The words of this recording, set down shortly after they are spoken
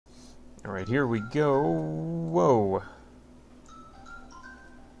Alright, here we go. Whoa.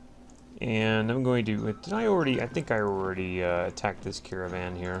 And I'm going to... Did I already... I think I already attacked this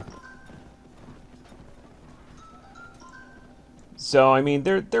caravan here. So, I mean,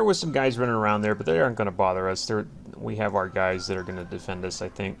 there was some guys running around there, but they aren't going to bother us. We have our guys that are going to defend us, I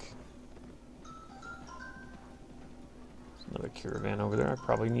think. There's another caravan over there. I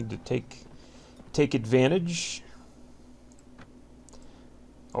probably need to take advantage.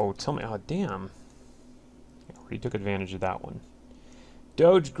 Oh, tell me... Oh, damn. I already took advantage of that one.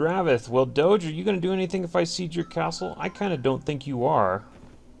 Doge Gravith. Well, Doge, are you going to do anything if I siege your castle? I kind of don't think you are.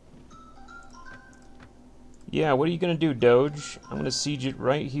 Yeah, what are you going to do, Doge? I'm going to siege it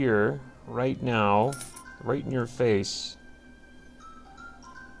right here, right now, right in your face.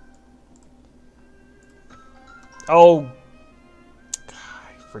 Oh! God,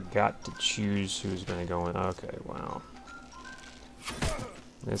 I forgot to choose who's going to go in. Okay, wow.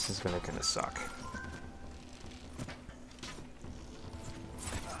 This is going to kind of suck.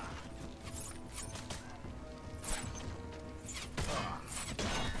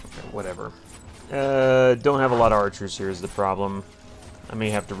 Okay, whatever. Don't have a lot of archers here is the problem. I may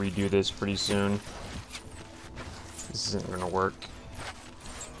have to redo this pretty soon. This isn't gonna work.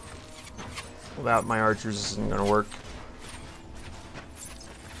 Without my archers, this isn't gonna work.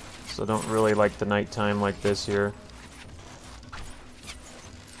 So don't really like the nighttime like this here.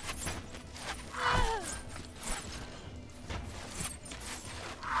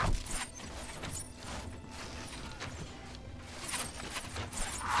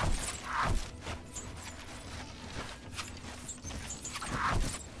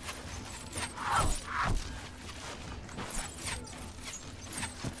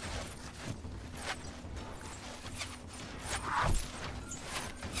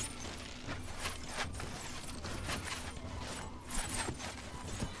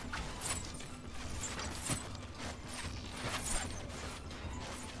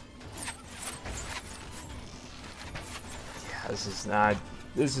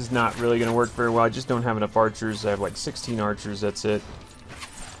 This is not really going to work very well. I just don't have enough archers. I have like 16 archers, that's it.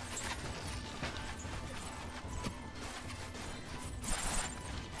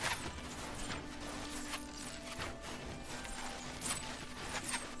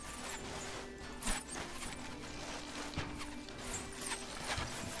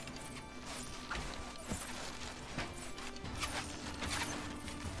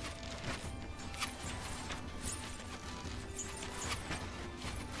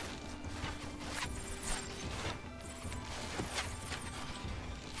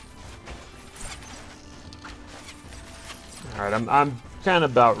 Alright, I'm kind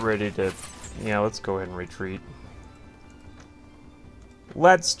of about ready to... Yeah, let's go ahead and retreat.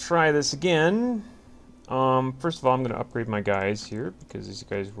 Let's try this again. First of all, I'm going to upgrade my guys here, because these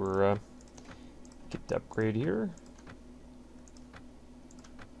guys were... get the upgrade here.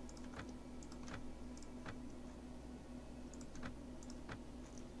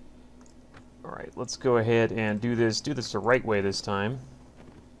 Alright, let's go ahead and do this the right way this time.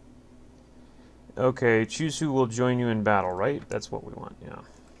 Okay, choose who will join you in battle, right? That's what we want, yeah.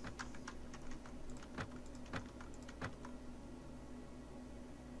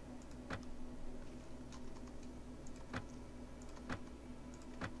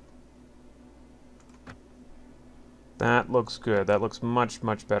 That looks good. That looks much,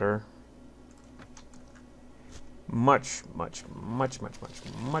 much better. Much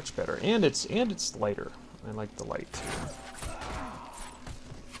better. And it's lighter. I like the light too.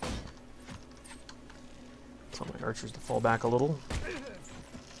 Tell my archers to fall back a little.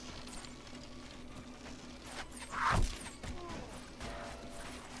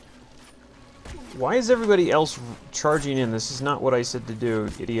 Why is everybody else charging in? This is not what I said to do,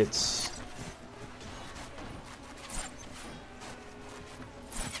 idiots.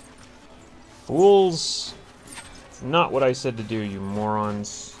 Fools! It's not what I said to do, you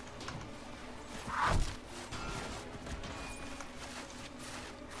morons.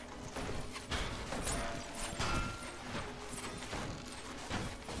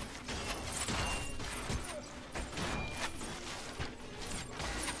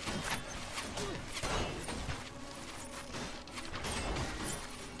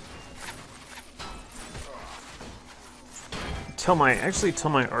 Actually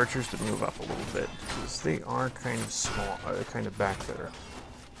tell my archers to move up a little bit, because they are kind of small, kind of back there.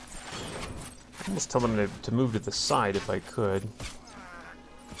 I almost tell them to move to the side if I could.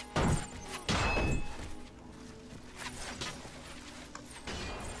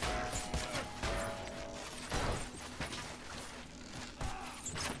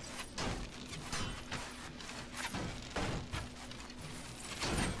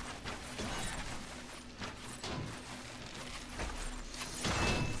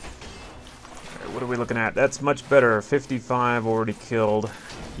 what are we looking at? That's much better. 55 already killed.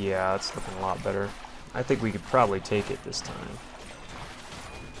 Yeah, that's looking a lot better. I think we could probably take it this time.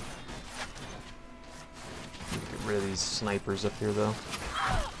 Get rid of these snipers up here, though.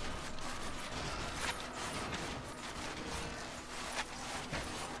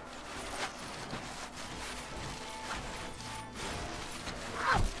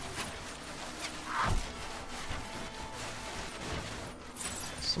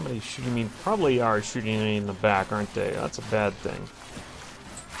 Somebody shooting me. Probably are shooting me in the back, aren't they? That's a bad thing.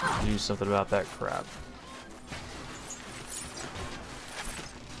 Do something about that crap.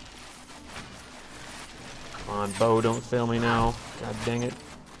 Come on, Bo, don't fail me now. God dang it.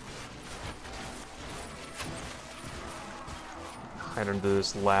 Hide under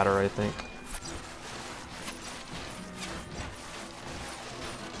this ladder, I think.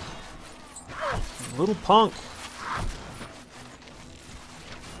 Little punk.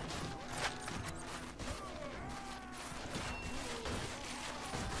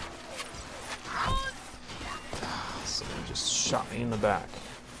 Someone just shot me in the back.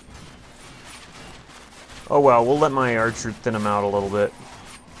 Oh well, we'll let my archer thin him out a little bit.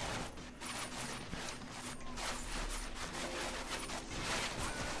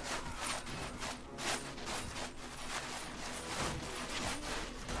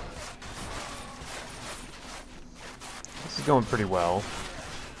 This is going pretty well.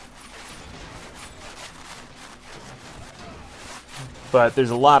 But there's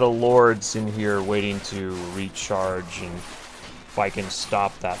a lot of lords in here waiting to recharge, and if I can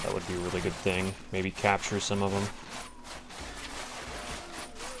stop that, that would be a really good thing. Maybe capture some of them.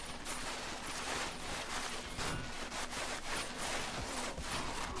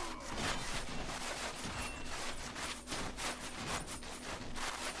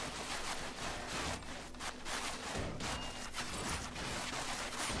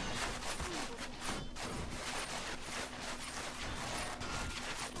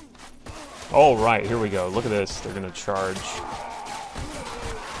 All right, here we go. Look at this. They're gonna charge.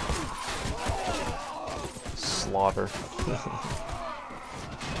 Slaughter.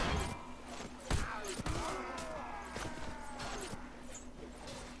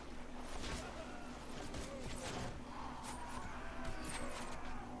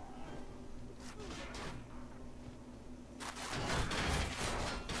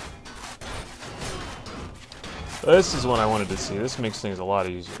 This is what I wanted to see. This makes things a lot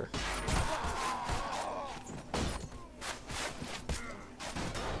easier.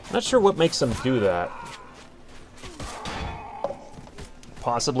 Not sure what makes them do that.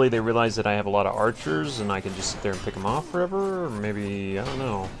 Possibly they realize that I have a lot of archers and I can just sit there and pick them off forever, or maybe, I don't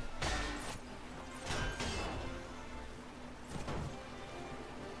know.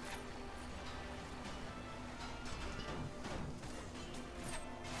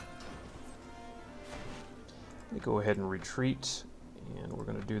 Let me go ahead and retreat, and we're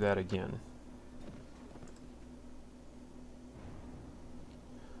going to do that again.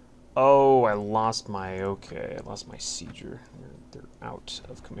 Oh, I lost my, okay, I lost my sieger. They're out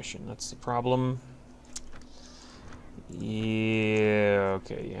of commission. That's the problem. Yeah,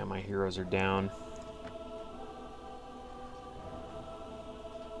 okay, yeah, my heroes are down.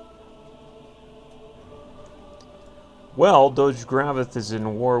 Well, Doge Gravith is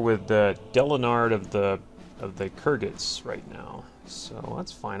in war with the Delinard of the Kurgits right now. So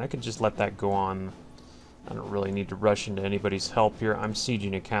that's fine. I could just let that go on. I don't really need to rush into anybody's help here. I'm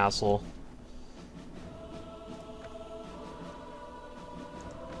sieging a castle.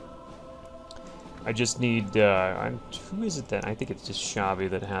 I just need, who is it then? I think it's just Shavi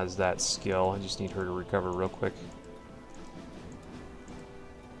that has that skill. I just need her to recover real quick.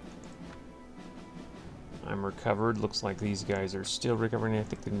 I'm recovered. Looks like these guys are still recovering. I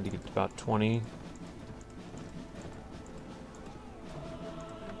think they need to get to about 20.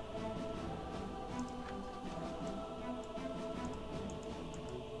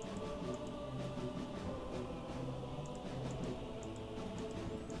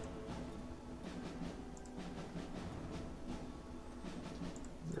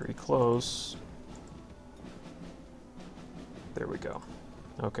 Very close. There we go.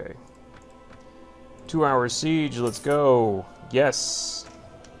 Okay. 2-hour siege, let's go. Yes.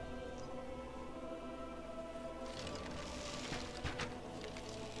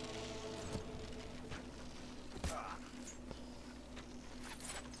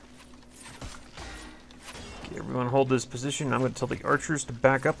 Okay, everyone hold this position. I'm going to tell the archers to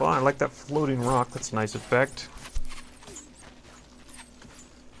back up. Oh, I like that floating rock. That's a nice effect.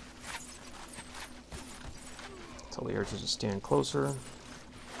 Tell the archers to stand closer.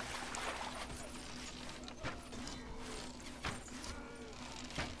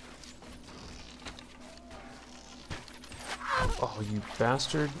 you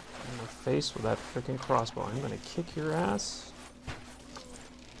bastard. In the face with that freaking crossbow. I'm gonna kick your ass.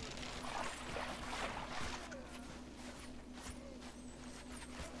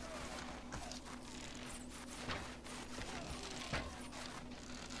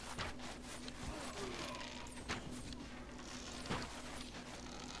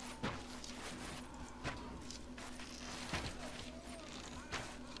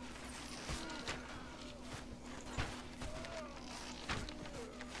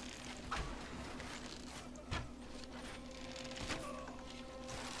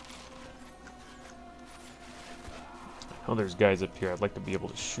 Oh, there's guys up here. I'd like to be able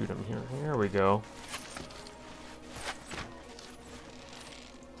to shoot them here. There we go.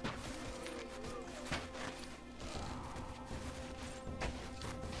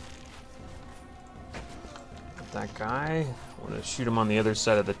 That guy. I want to shoot him on the other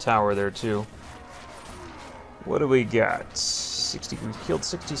side of the tower there, too. What do we got? 60. We've killed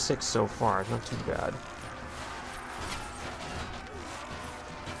 66 so far. Not too bad.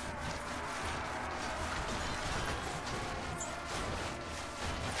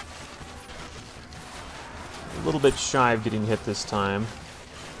 A little bit shy of getting hit this time.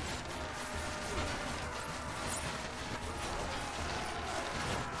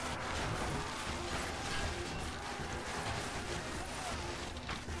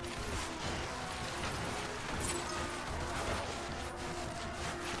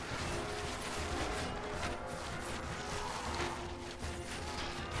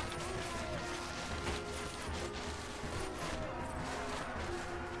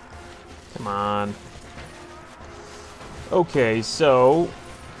 Come on. Okay, so,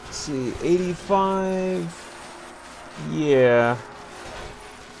 let's see, 85, yeah.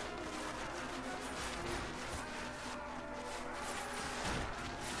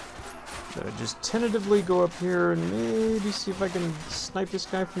 Gotta just tentatively go up here and maybe see if I can snipe this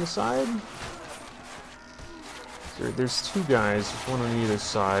guy from the side. There's two guys, there's one on either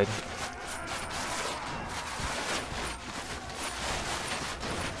side.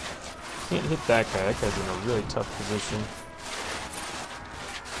 Can't hit that guy. That guy's in a really tough position.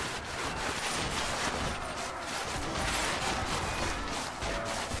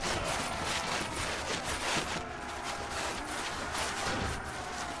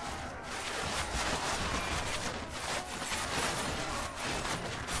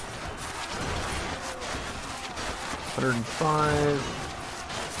 $105,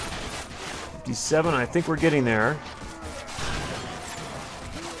 57. I think we're getting there.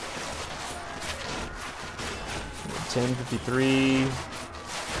 $10.53.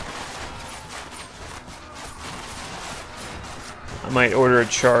 I might order a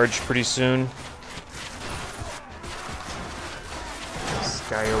charge pretty soon. This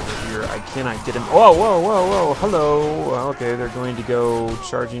guy over here, I cannot get him. Oh, whoa, whoa, whoa, hello. Okay, they're going to go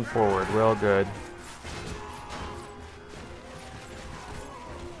charging forward. Well, good.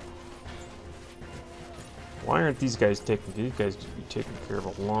 Why aren't these guys taken? These guys should be taken care of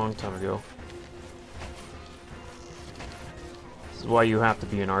a long time ago. This is why you have to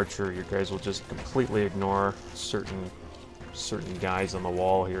be an archer. You guys will just completely ignore certain guys on the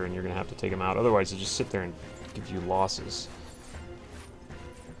wall here, and you're gonna have to take them out. Otherwise, they'll just sit there and give you losses.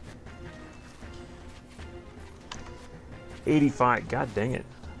 $85. God dang it!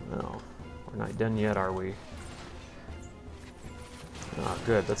 No, we're not done yet, are we? Oh,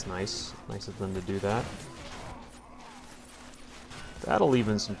 good. That's nice. Nice of them to do that. That'll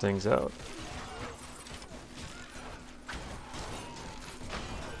even some things out.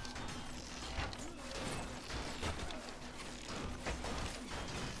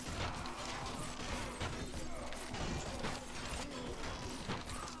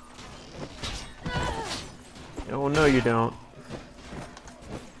 Oh, no, you don't.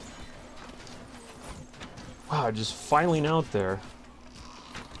 Wow, just filing out there.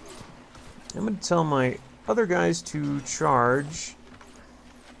 I'm going to tell my other guys to charge.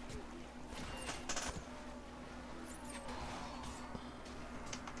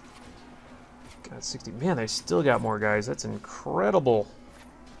 Got 60. Man, I still got more guys. That's incredible.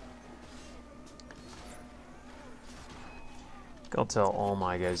 I'll tell all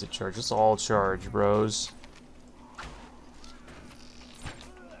my guys to charge. Let's all charge, bros.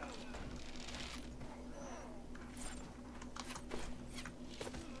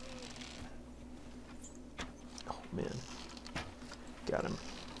 Man, got him.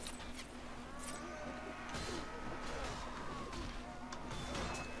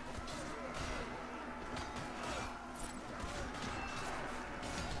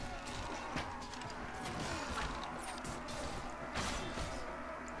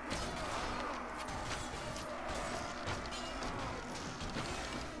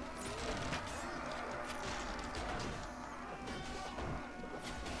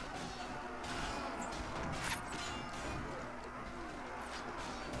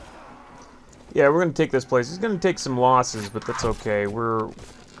 Yeah, we're gonna take this place. It's gonna take some losses, but that's okay. We're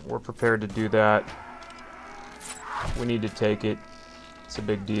prepared to do that. We need to take it. It's a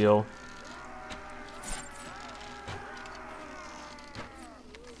big deal.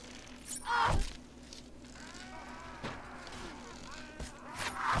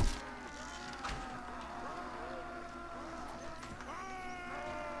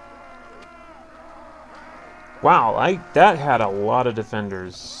 Wow, that had a lot of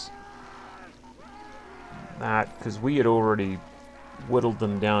defenders. That, because we had already whittled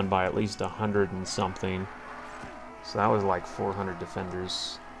them down by at least 100 and something. So that was like 400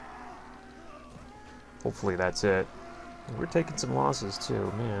 defenders. Hopefully that's it. We're taking some losses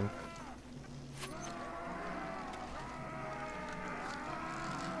too, man.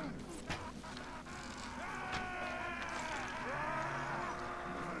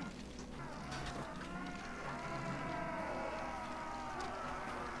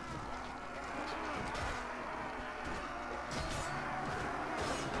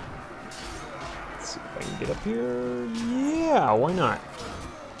 Let's see if I can get up here. Yeah, why not?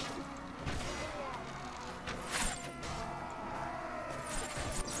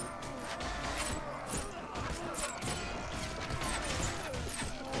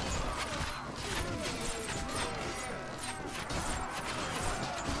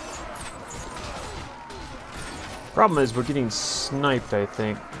 Problem is, we're getting sniped, I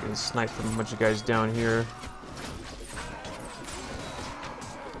think. Getting sniped from a bunch of guys down here.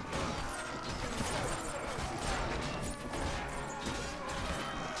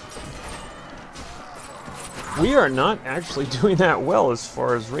 We are not actually doing that well as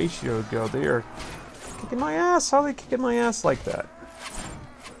far as ratio go. They are kicking my ass. How are they kicking my ass like that?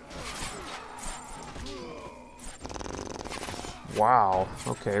 Wow.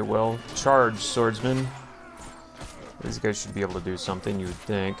 Okay, well, charge, swordsman. These guys should be able to do something, you would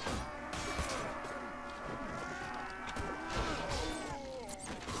think.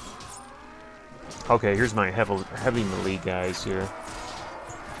 Okay, here's my heavy melee guys here.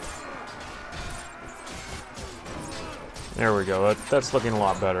 There we go. That's looking a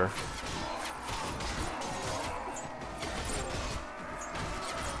lot better.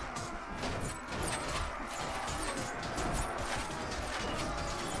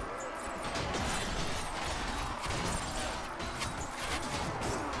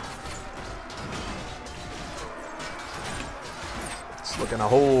 It's looking a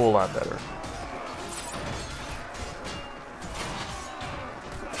whole lot better.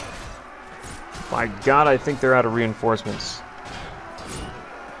 My God, I think they're out of reinforcements.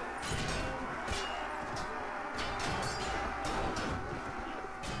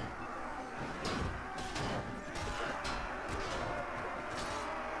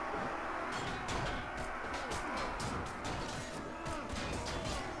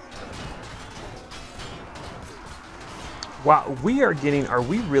 Wow, we are getting... Are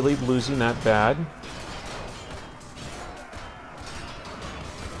we really losing that bad?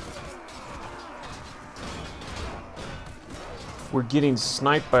 We're getting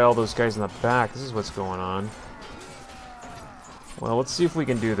sniped by all those guys in the back. This is what's going on. Well, let's see if we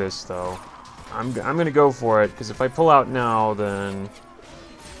can do this, though. I'm going to go for it, because if I pull out now, then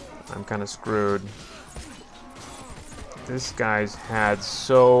I'm kind of screwed. This guy's had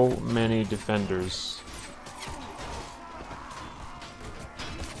so many defenders.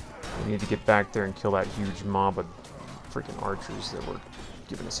 We need to get back there and kill that huge mob of freaking archers that were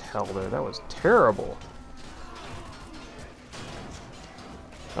giving us hell there. That was terrible.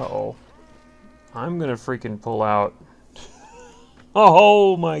 Uh-oh. I'm gonna freaking pull out.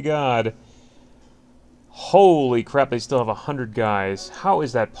 Oh my God. Holy crap, they still have 100 guys. How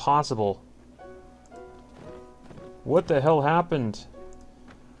is that possible? What the hell happened?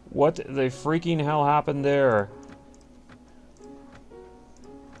 What the freaking hell happened there?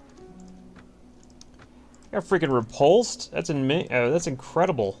 Got freaking repulsed? That's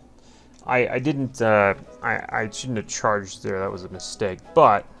incredible. I didn't, I shouldn't have charged there. That was a mistake.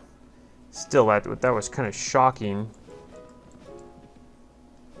 But, still, that was kind of shocking.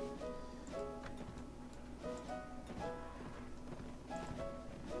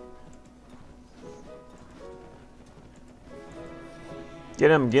 Get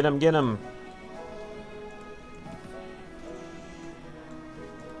him, get him, get him.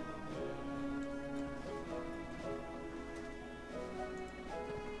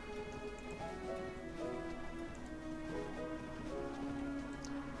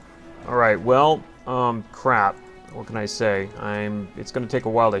 Alright, well, crap. What can I say? It's gonna take a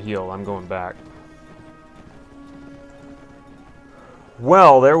while to heal. I'm going back.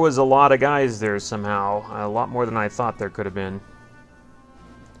 Well, there was a lot of guys there somehow. A lot more than I thought there could have been.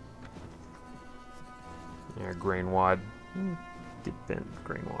 a grain wad. Get bent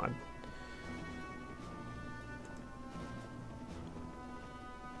grain wad.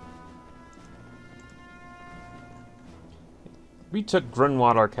 We took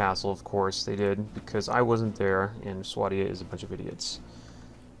Grunwadar Castle, of course they did, because I wasn't there, and Swadia is a bunch of idiots.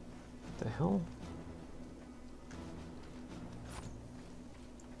 What the hell?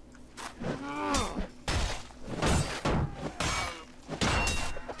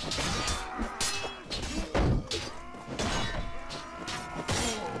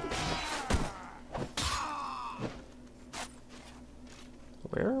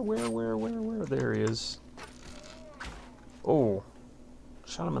 Where? There he is. Oh,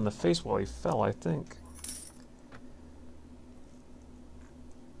 shot him in the face while he fell, I think.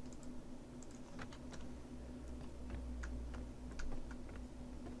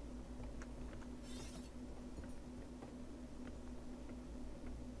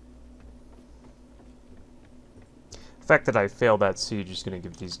 The fact that I failed that siege is going to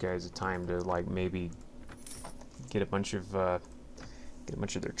give these guys a time to, like, maybe get a bunch of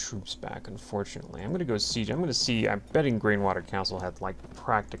their troops back, unfortunately. I'm going to go siege. I'm going to see. I'm betting Grainwater Castle had, like,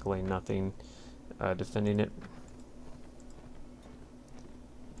 practically nothing defending it.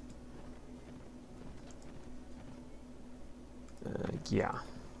 Yeah.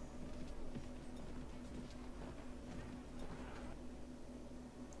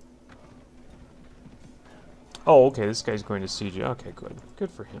 Oh, okay, this guy's going to siege it. Okay, good.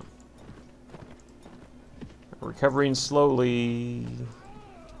 Good for him. Recovering slowly.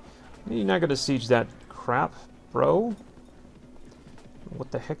 You're not gonna siege that crap, bro.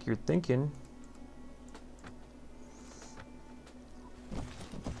 What the heck you're thinking?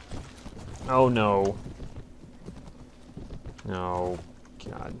 Oh no. No.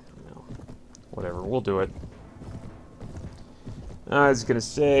 God, no. Whatever, we'll do it. I was gonna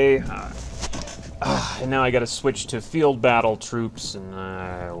say... and now I gotta switch to field battle troops, and,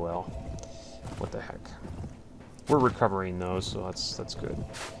 well... What the heck. We're recovering though, so that's good.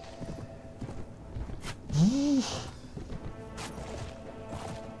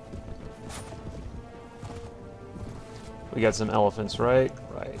 We got some elephants, right?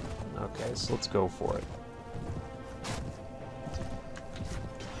 Right. Okay, so let's go for it.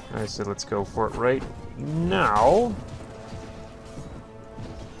 I said let's go for it right now.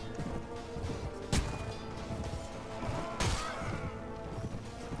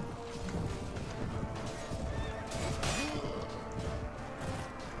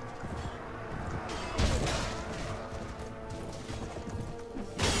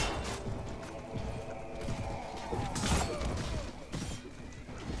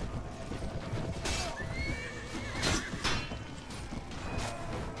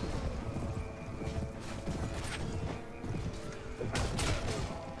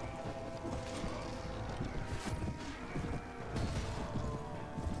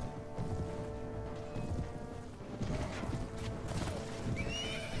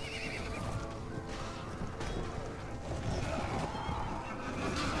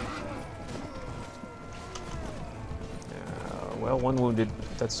 Well, one wounded.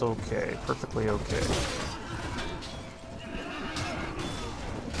 That's okay. Perfectly okay.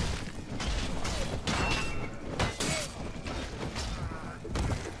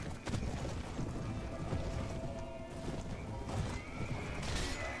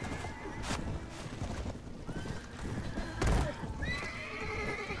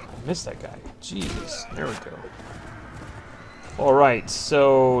 I missed that guy. Jeez. There we go. Alright,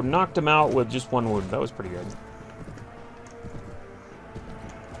 so knocked him out with just one wound. That was pretty good.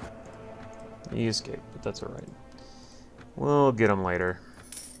 He escaped, but that's alright. We'll get him later.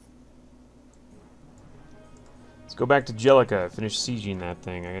 Let's go back to Jellica, finish sieging that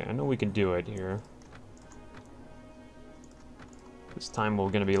thing. I know we can do it here. This time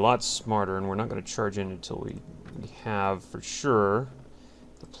we're going to be a lot smarter, and we're not going to charge in until we have, for sure,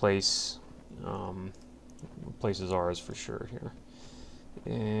 the place. The place is ours, for sure, here.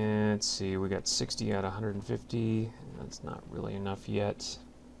 And let's see, we got 60 out of 150. That's not really enough yet.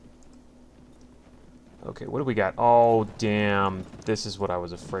 Okay, what do we got? Oh, damn. This is what I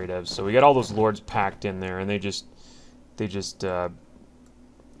was afraid of. So we got all those lords packed in there, and they just got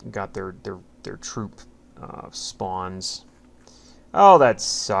their troop spawns. Oh, that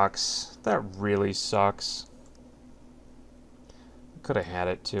sucks. That really sucks. Could have had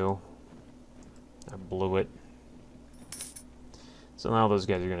it, too. I blew it. So now those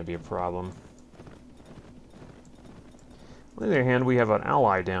guys are going to be a problem. On the other hand, we have an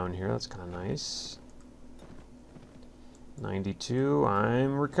ally down here. That's kind of nice. 92.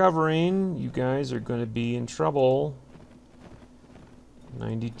 I'm recovering. You guys are going to be in trouble.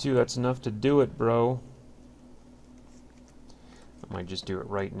 92. That's enough to do it, bro. Might just do it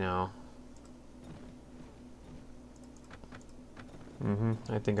right now.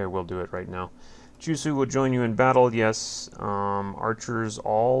 I think I will do it right now. Jusu will join you in battle, yes. Archers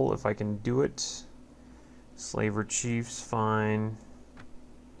all, if I can do it. Slaver chiefs, fine.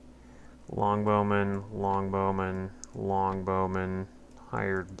 Longbowman, longbowman, longbowman.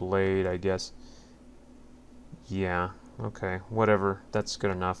 Hired blade, I guess. Yeah, okay, whatever. That's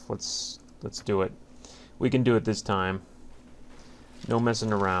good enough. Let's do it. We can do it this time. No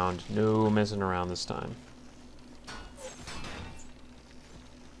messing around. No messing around this time.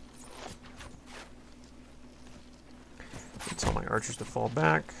 Tell my archers to fall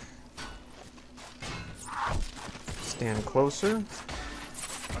back. Stand closer.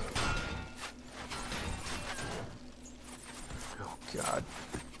 Oh, God.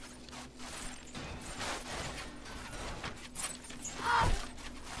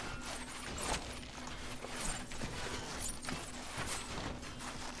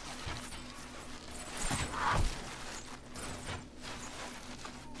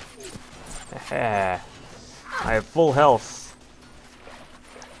 I have full health.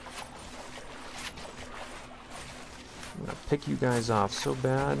 I'm gonna pick you guys off so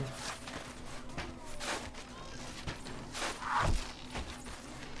bad.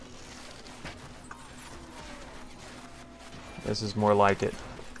 This is more like it.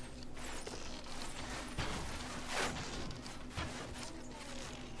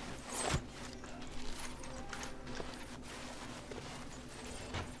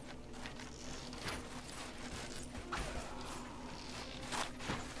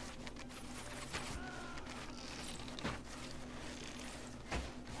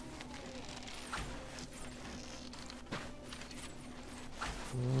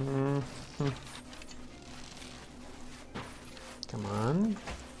 Come on.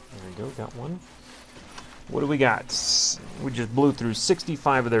 There we go, got one. What do we got? We just blew through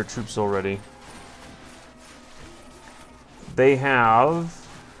 65 of their troops already. They have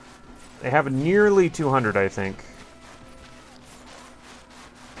nearly 200, I think.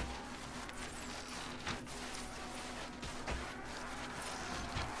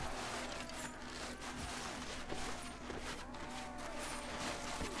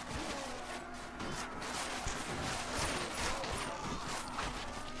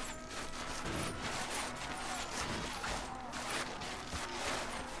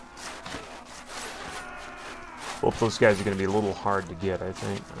 Both those guys are going to be a little hard to get, I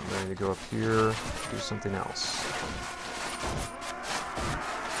think. I'm ready to go up here, do something else.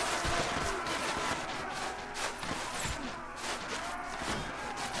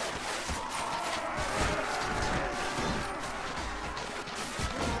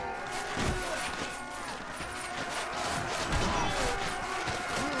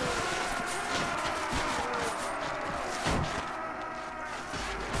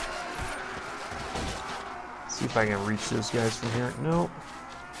 See if I can reach those guys from here. Nope.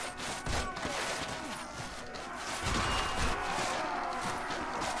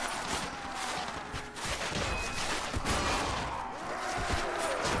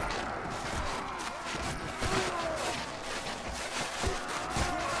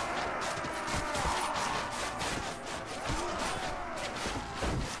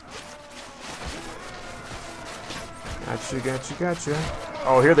 Gotcha, gotcha, gotcha.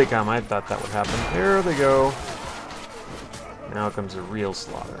 Oh, here they come. I thought that would happen. There they go. Now comes a real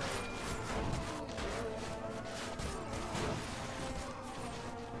slaughter.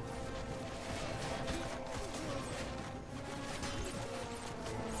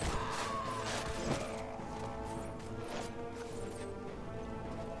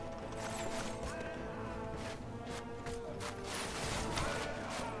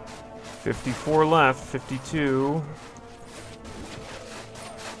 $54 left, 52.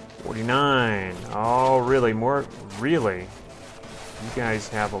 49. Oh, really? More? Really? You guys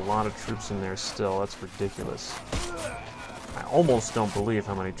have a lot of troops in there still. That's ridiculous. I almost don't believe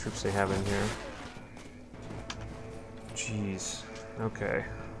how many troops they have in here. Jeez. Okay.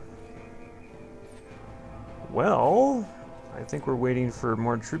 Well, I think we're waiting for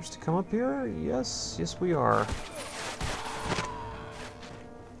more troops to come up here. Yes, yes we are.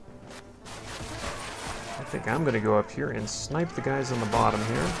 I think I'm going to go up here and snipe the guys on the bottom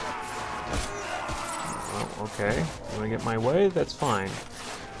here. Oh, okay. You want to get my way? That's fine.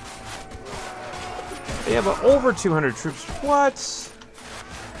 They have over 200 troops. What?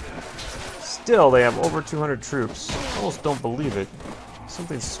 Still, they have over 200 troops. I almost don't believe it.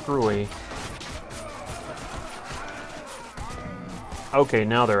 Something's screwy. Okay,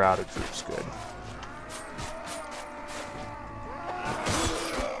 now they're out of troops. Good.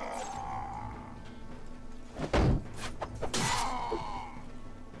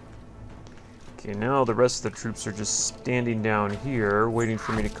 Okay, now the rest of the troops are just standing down here, waiting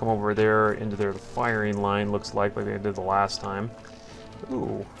for me to come over there into their firing line, looks like I did the last time.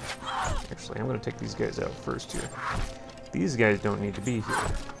 Ooh. Actually, I'm going to take these guys out first here. These guys don't need to be here.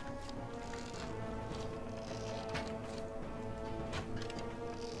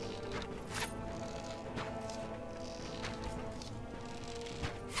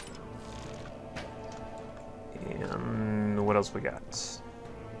 And what else we got?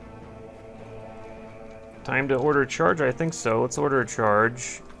 Time to order a charge? I think so. Let's order a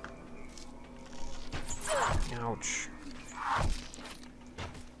charge. Ouch.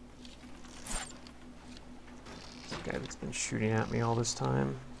 This guy that's been shooting at me all this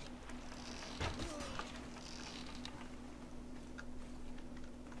time.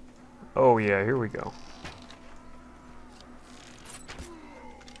 Oh yeah, here we go.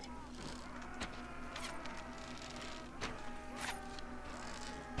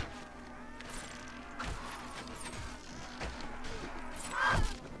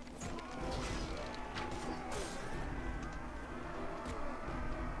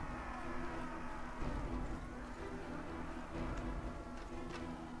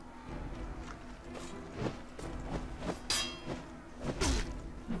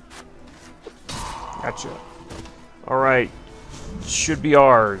 Gotcha. Alright. Should be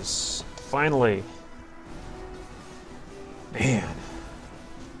ours. Finally. Man.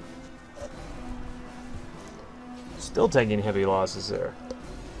 Still taking heavy losses there.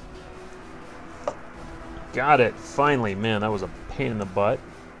 Got it. Finally. Man, that was a pain in the butt.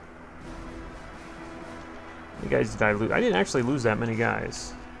 How many guys did I lose? I didn't actually lose that many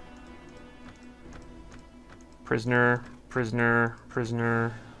guys. Prisoner. Prisoner.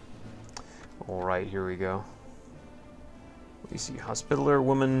 Prisoner. Alright, here we go. Let me see. Hospitaler,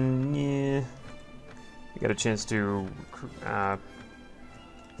 woman, yeah. We got a chance to...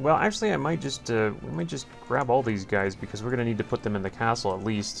 well, actually, I might just, we might just grab all these guys because we're going to need to put them in the castle at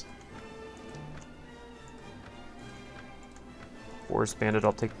least. Forest Bandit,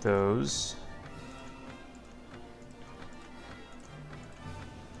 I'll take those.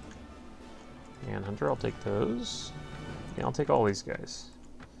 Manhunter, I'll take those. Yeah, I'll take all these guys.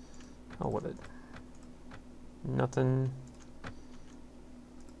 Oh, with it. Nothing.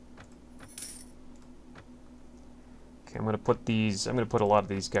 Okay, I'm gonna put these. I'm gonna put a lot of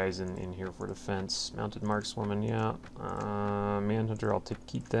these guys in here for defense. Mounted markswoman, yeah. Manhunter, I'll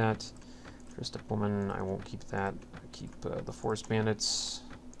keep that. Dressed up woman, I won't keep that. I keep the forest bandits.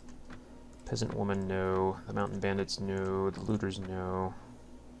 Peasant woman, no. The mountain bandits, no. The looters, no.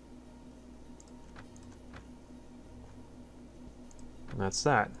 And that's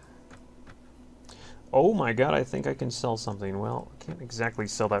that. Oh my god, I think I can sell something. Well, I can't exactly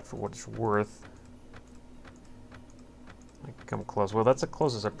sell that for what it's worth. I can come close. Well, that's the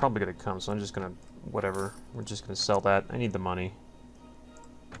closest I'm probably going to come, so I'm just going to... whatever. We're just going to sell that. I need the money.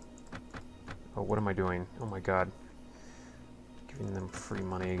 Oh, what am I doing? Oh my god. Giving them free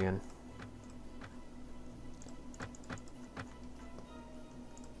money again.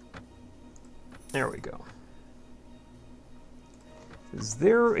 There we go. Is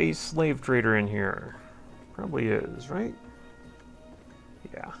there a slave trader in here? Probably is, right?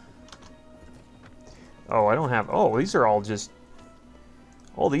 Yeah. Oh, I don't have... oh, these are all just...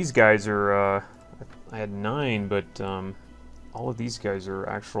 all these guys are... I had 9, but all of these guys are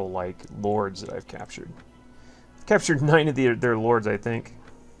actual, like, lords that I've captured. I've captured 9 of their lords, I think.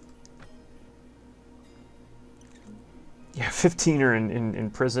 Yeah, 15 are in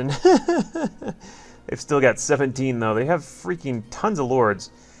prison. They've still got 17, though. They have freaking tons of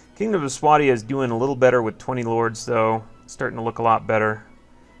lords. Kingdom of Swadia is doing a little better with 20 lords, though. It's starting to look a lot better.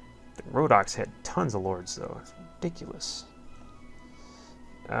 The Rhodoks had tons of lords, though. It's ridiculous.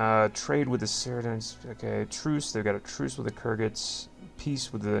 Trade with the Ceridons. Okay, truce. They've got a truce with the Kurgats.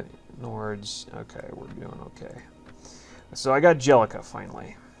 Peace with the Nords. Okay, we're doing okay. So I got Jellica,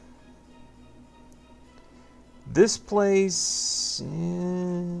 finally. This place... yeah.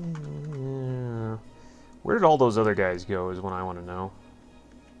 Where did all those other guys go is what I want to know.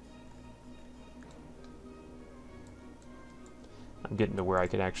 I'm getting to where I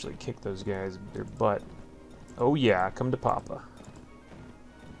could actually kick those guys their butt. Oh yeah, come to Papa.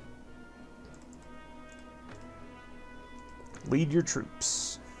 Lead your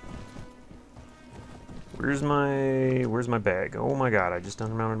troops. Where's my bag? Oh my god, I just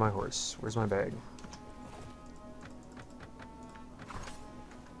unmounted my horse. Where's my bag?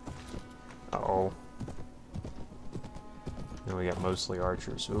 Uh-oh. Now we got mostly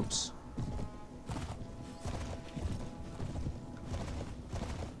archers. Oops.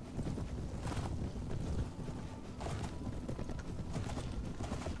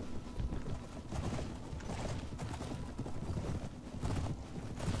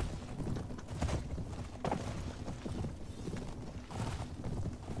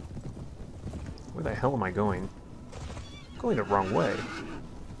 the hell am I going? I'm going the wrong way. I'm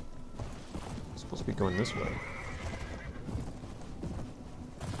supposed to be going this way.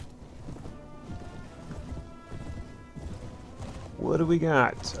 What do we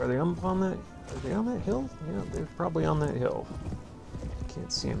got? Are they up on that? Are they on that hill? Yeah, they're probably on that hill.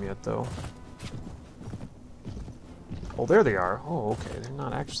 Can't see them yet, though. Oh, there they are. Oh, okay. They're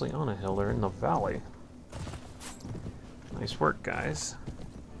not actually on a hill. They're in the valley. Nice work, guys.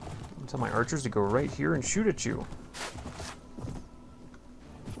 I'll tell my archers to go right here and shoot at you.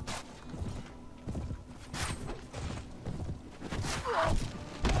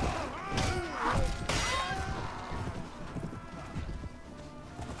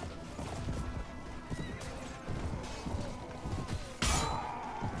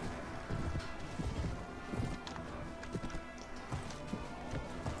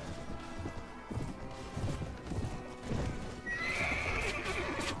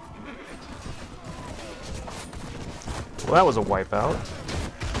 Well, that was a wipeout.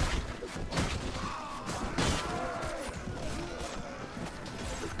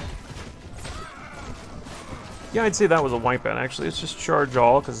 Yeah, I'd say that was a wipeout, actually. Let's just charge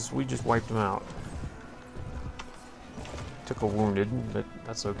all, because we just wiped them out. Took a wounded, but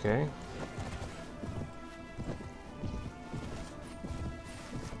that's okay.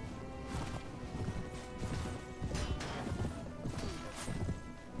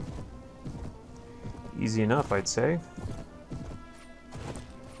 Easy enough, I'd say.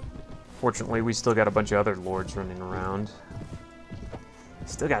 Fortunately, we still got a bunch of other lords running around.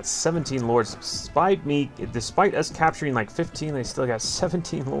 Still got 17 lords. Despite us capturing like 15, they still got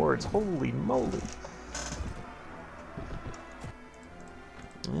 17 lords. Holy moly.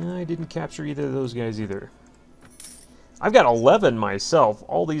 I didn't capture either of those guys either. I've got 11 myself.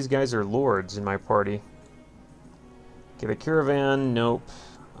 All these guys are lords in my party. Okay, the caravan, nope.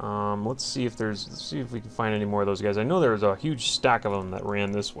 Let's see if we can find any more of those guys. I know there was a huge stack of them that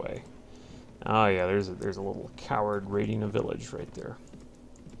ran this way. Oh yeah, there's a little coward raiding a village right there.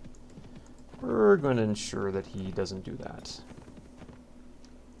 We're going to ensure that he doesn't do that.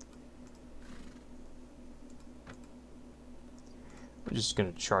 I'm just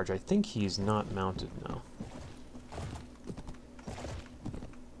going to charge. I think he's not mounted now.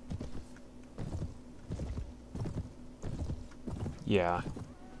 Yeah.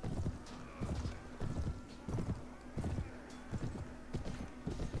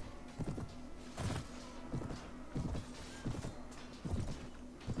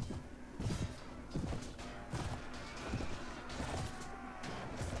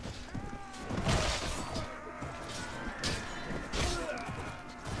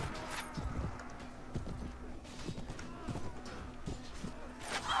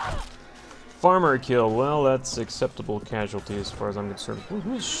 Farmer kill. Well, that's acceptable casualty as far as I'm concerned. Who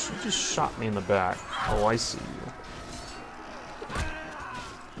just shot me in the back? Oh, I see you.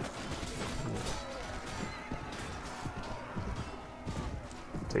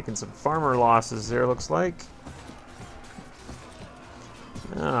 Taking some farmer losses there, looks like.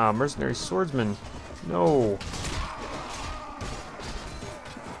 Ah, mercenary swordsman. No.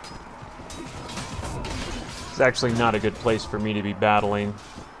 It's actually not a good place for me to be battling.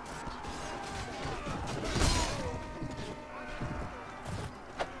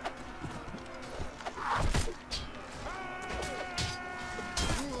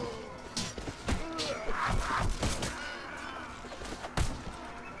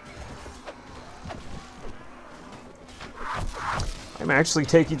 I'm actually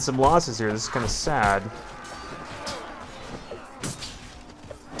taking some losses here. This is kind of sad.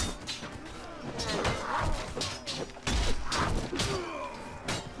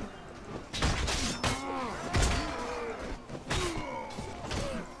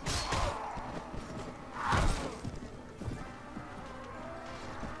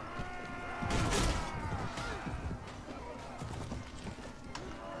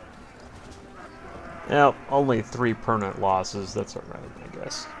 Well, only 3 permanent losses. That's alright, I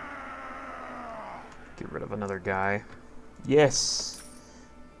guess. Get rid of another guy. Yes!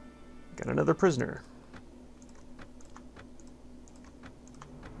 Got another prisoner.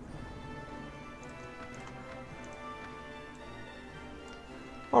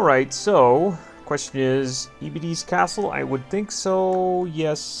 Alright, so, question is, EBD's castle? I would think so,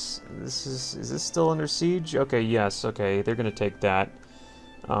 yes. Is this still under siege? Okay, yes, okay, they're gonna take that.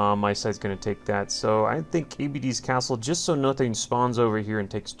 My side's going to take that. So I think ABD's castle, just so nothing spawns over here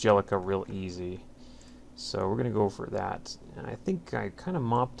and takes Jellica real easy. So we're going to go for that. And I think I kind of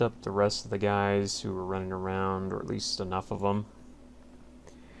mopped up the rest of the guys who were running around, or at least enough of them.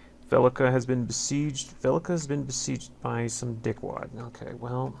 Velica has been besieged. Velica has been besieged by some dickwad. Okay,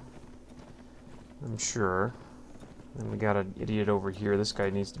 well, I'm sure. And we got an idiot over here. This guy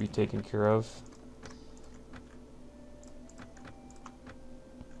needs to be taken care of.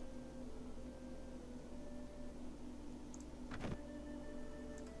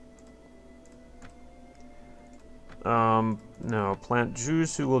 No. Plant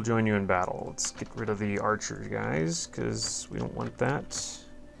juice. Who will join you in battle? Let's get rid of the archers, guys, because we don't want that.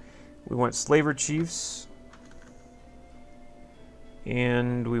 We want slaver chiefs.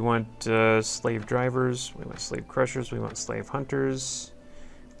 And we want slave drivers. We want slave crushers. We want slave hunters.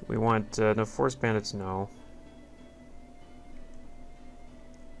 We want no force bandits. No.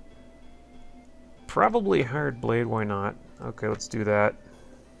 Probably hired blade. Why not? Okay, let's do that.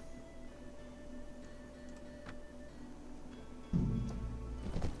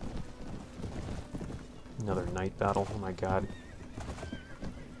 Another night battle. Oh my god.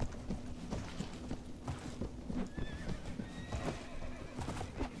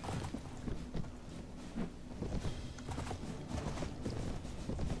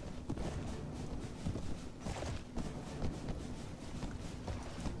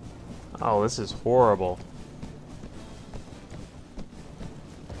 Oh, this is horrible.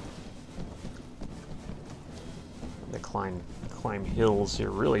 They climb hills here,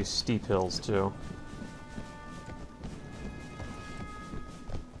 really steep hills too.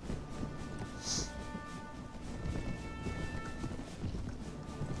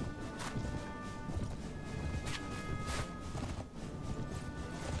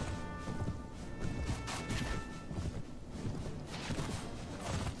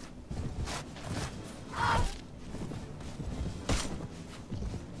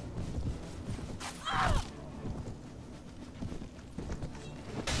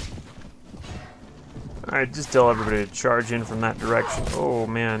 Alright, just tell everybody to charge in from that direction. Oh,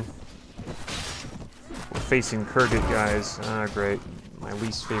 man. We're facing Kurgan guys. Ah, great. My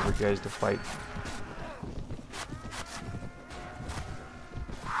least favorite guys to fight.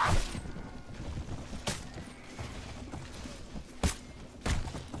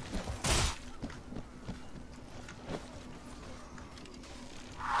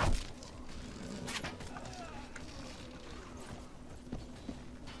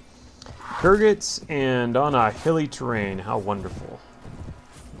 Kurgats and on a hilly terrain. How wonderful.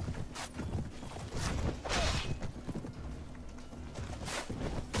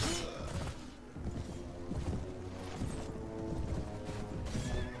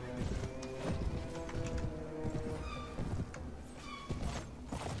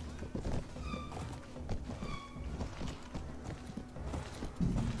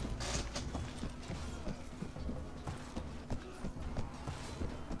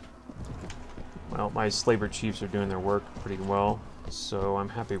 Well, my slaver chiefs are doing their work pretty well, so I'm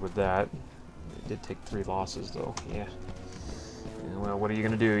happy with that. It did take 3 losses, though. Yeah. Well, what are you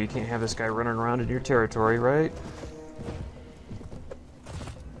going to do? You can't have this guy running around in your territory, right?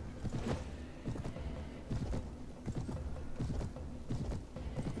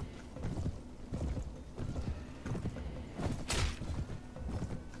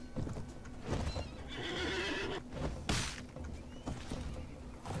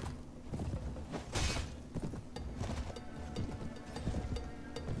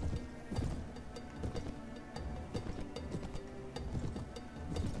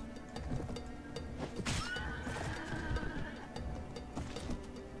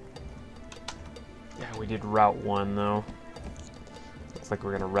 We did route 1, though. Looks like we're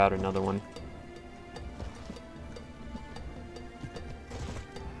going to route another one.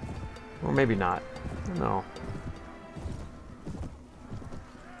 Or maybe not. I don't know.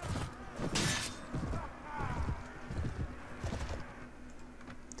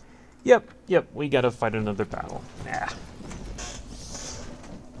 Yep, we got to fight another battle. Nah.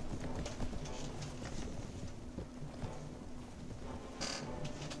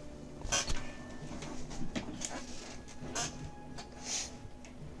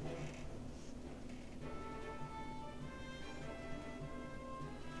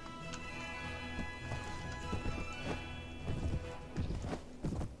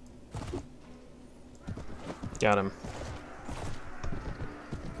 Got him.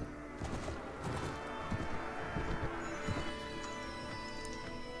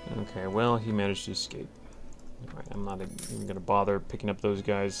 Okay, well, he managed to escape. Alright, I'm not even gonna bother picking up those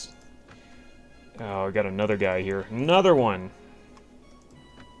guys. Oh, I got another guy here. Another one!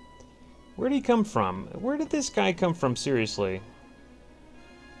 Where did he come from? Where did this guy come from, seriously?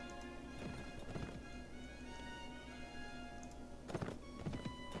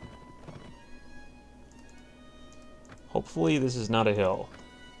 Hopefully this is not a hill.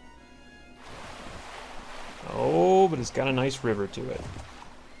 Oh, but it's got a nice river to it.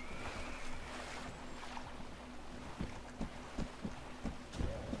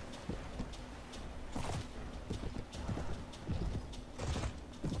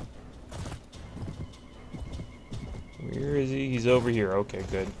 Where is he? He's over here. Okay,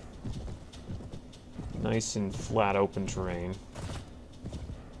 good. Nice and flat open terrain.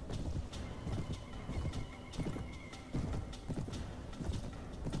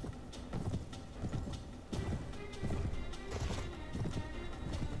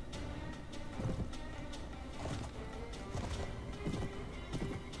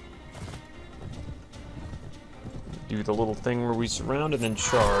 Do the little thing where we surround and then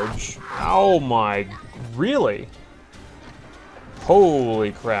charge. Oh my... Really?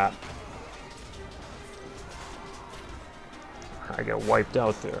 Holy crap. I got wiped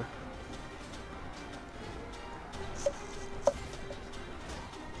out there.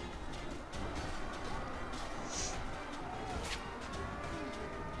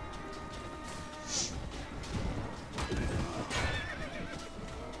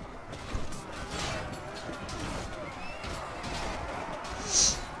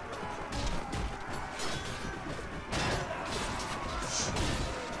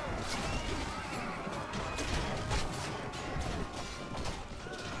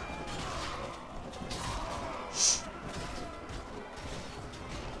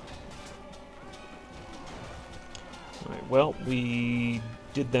 Well, we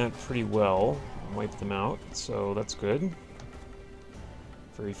did that pretty well. Wiped them out, so that's good.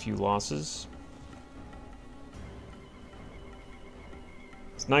 Very few losses.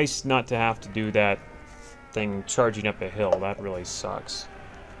 It's nice not to have to do that thing charging up a hill. That really sucks.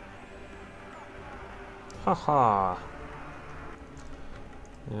 Haha.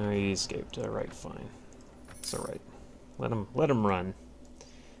 He escaped. Alright, fine. It's alright. Let him run.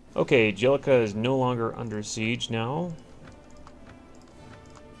 Okay, Jellica is no longer under siege now.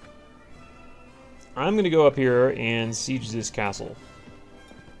 I'm gonna go up here and siege this castle.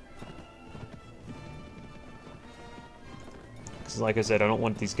 Because like I said, I don't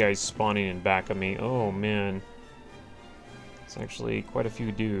want these guys spawning in back of me. Oh man. It's actually quite a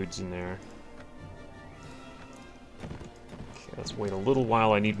few dudes in there. Okay, let's wait a little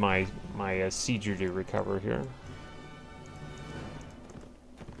while. I need my sieger to recover here.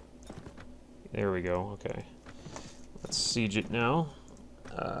 There we go, okay. Let's siege it now.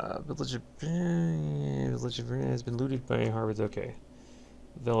 Village has been looted by Harvards. Okay.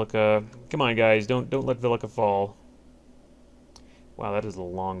 Velica. Come on, guys. Don't let Velica fall. Wow, that is a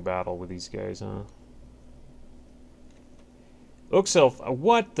long battle with these guys, huh? Oakself,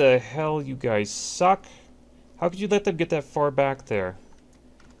 what the hell? You guys suck. How could you let them get that far back there?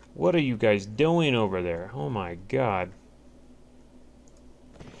 What are you guys doing over there? Oh my god.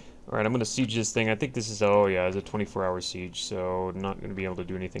 Alright, I'm going to siege this thing. I think this is, oh yeah, it's a 24-hour siege, so not going to be able to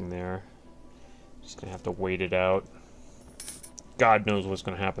do anything there. Just going to have to wait it out. God knows what's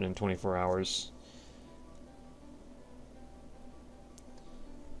going to happen in 24 hours.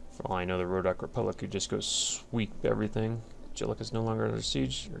 For all I know, the Rhodoc Republic could just go sweep everything. Jellica's no longer under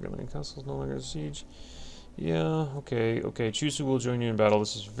siege. Urgalian Castle's no longer under siege. Yeah, okay, okay. Chusu will join you in battle.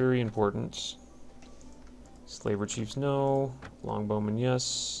 This is very important. Slaver Chiefs, no. Longbowman,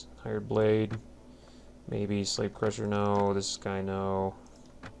 yes. Hired Blade, maybe. Slave Crusher, no. This guy, no.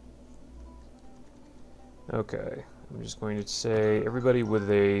 Okay, I'm just going to say everybody with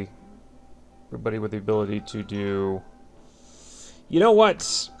the ability to do. You know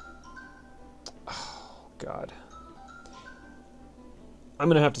what? Oh God, I'm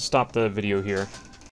gonna have to stop the video here.